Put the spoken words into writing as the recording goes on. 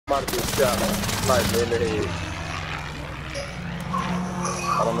Somebody just shot him right in the head.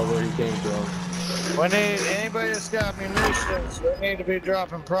 I don't know where he came from. We need anybody that's got munitions. We need to be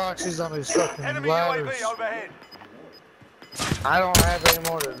dropping proxies on these fucking Enemy ladders. UAV overhead. I don't have any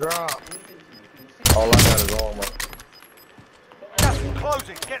more to drop. All I got is armor. Gas is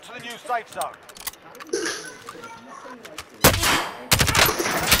closing. Get to the new safe zone.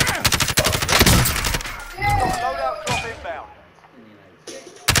 Loadout drop inbound.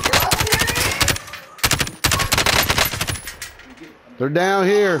 They're down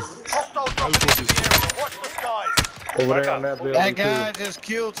here. Hostile dropping into the area. Watch the skies. Over there on that building That guy too. just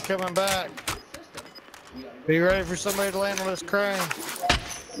killed coming back. Be ready for somebody to land on this crane.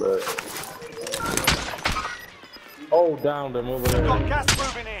 But... Oh, down them over Got there. gas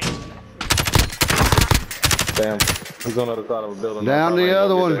moving in. Damn. He's on the other side of a building. Down the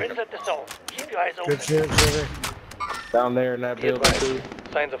other one. Reset the zone. Keep your eyes open. Good shit, Jimmy. Down there in that building too.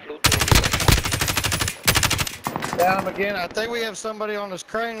 Signs of loot. Down him again. I think we have somebody on this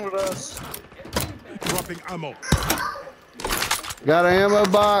crane with us. Dropping ammo. Got an ammo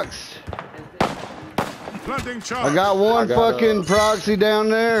box. Planting I charge. got one fucking proxy down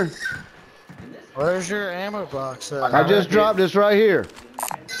there. Where's your ammo box at? I just dropped this right here.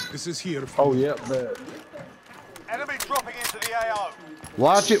 This is here. Oh, yep, man. Enemy dropping into the AO.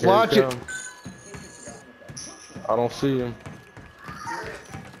 Watch it, Here watch he it. come. I don't see him.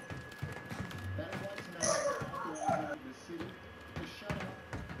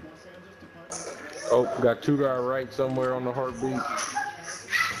 Oh, got two guys right somewhere on the heartbeat.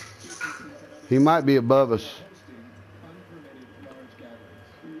 He might be above us.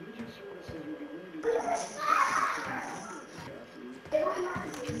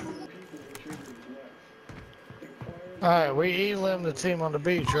 Alright, we elim the team on the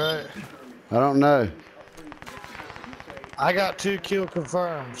beach, right? I don't know. I got 2 kill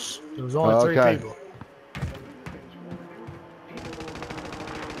confirms. There was only 3 Okay. people.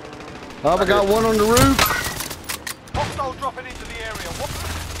 Oh, I got one on the roof. Hostile dropping into the area.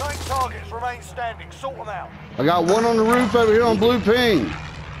 9 targets remain standing. Sort them out. I got one on the roof over here on blue ping.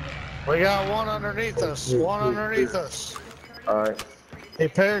 We got one underneath us. One underneath us. Alright. He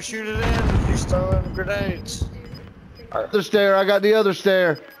parachuted in. He's throwing grenades. The stair, I got the other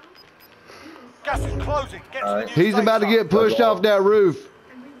stair. Gas is closing. Get to the new He's safe about to zone. get pushed off that roof.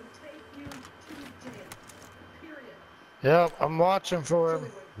 Yep, I'm watching for him.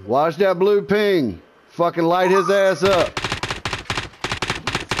 Watch that blue ping. Fucking light his ass up.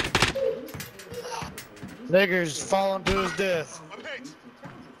 Nigger's falling to his death.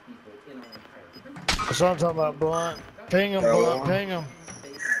 That's what I'm talking about, Blunt. Ping him, Blunt, ping him.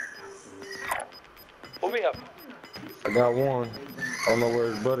 Moving up. I got one. I don't know where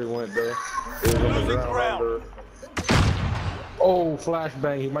his buddy went though. He was on the Losing ground under. Oh,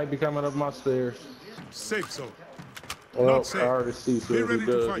 flashbang. He might be coming up my stairs. Safe zone. Well, Not I safe. already see, so Be if he ready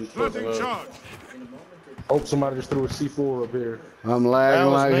to does, fight. he's fucking Planting up. charge. Oh, somebody just threw a C4 up here. I'm That lagging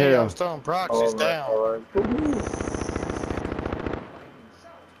was like me. I hell. was throwing proxies down. All right.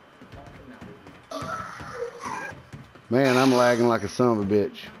 Man, I'm lagging like a son of a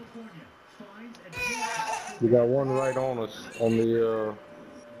bitch. We got one right on us on the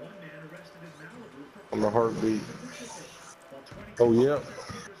heartbeat. Oh, yep.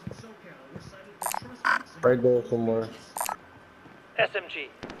 Right there somewhere. SMG.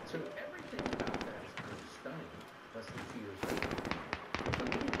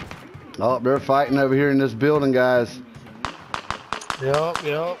 Oh, they're fighting over here in this building, guys. Yep,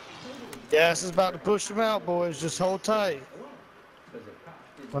 yep. Gas is about to push them out, boys. Just hold tight.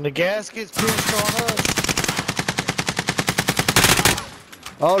 When the gas gets pushed on us.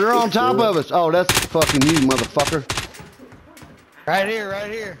 Oh, they're on top of us. Oh, that's fucking you, motherfucker. Right here,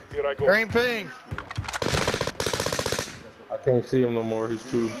 right here. Here I go. Green ping. I can't see him no more. He's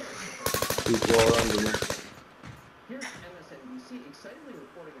too far under me. Here's MSNBC excitedly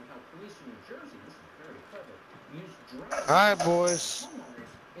reporting on how police in New Jersey, this is very clever, use drones All right, boys.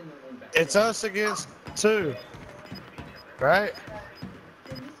 in their own backyard. It's us against 2. Right?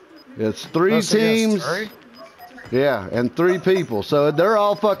 It's 3 Us against teams. 3? Yeah, and 3 people. So they're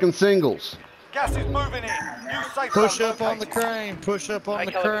all fucking singles. Gas is moving in. New safe Push zone up on the located. crane. Push up on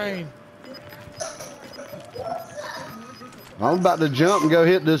the caliber crane. I'm about to jump and go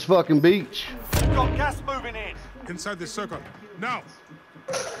hit this fucking beach. We've got gas moving in. Inside the circle. Now.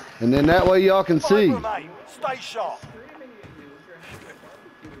 And then that way y'all can 5 see. remain. Stay sharp.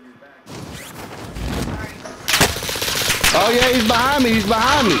 Oh yeah, he's behind me. He's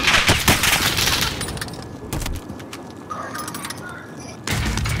behind me.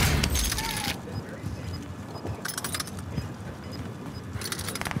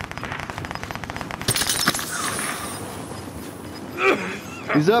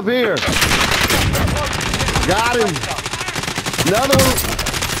 He's up here. Got him. Another one.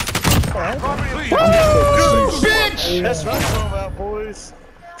 Woo, bitch! That's what I'm talking about, boys.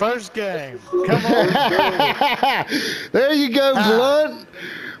 First game. Come on. There you go, Blood.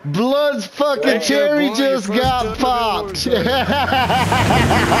 Blood's fucking cherry Blood, just your first got popped.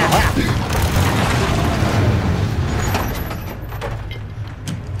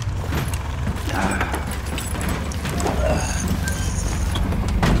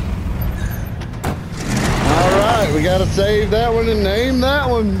 All right, we gotta save that one and name that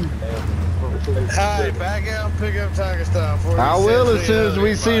one. Hey, back out and pick up Tiger Style for I will as soon as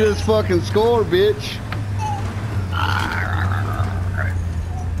we see this fucking score, bitch.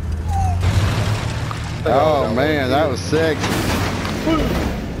 Oh man, that was sexy.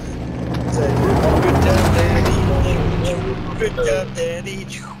 Good job, Daddy.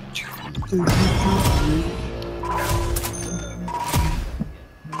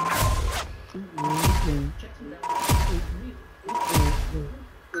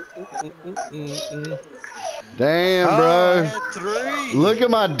 Damn, bro. Look at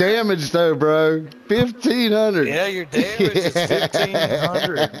my damage though, bro. 1,500. Yeah, your damage is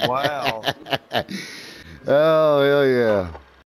 1,500. Wow. Oh, hell yeah.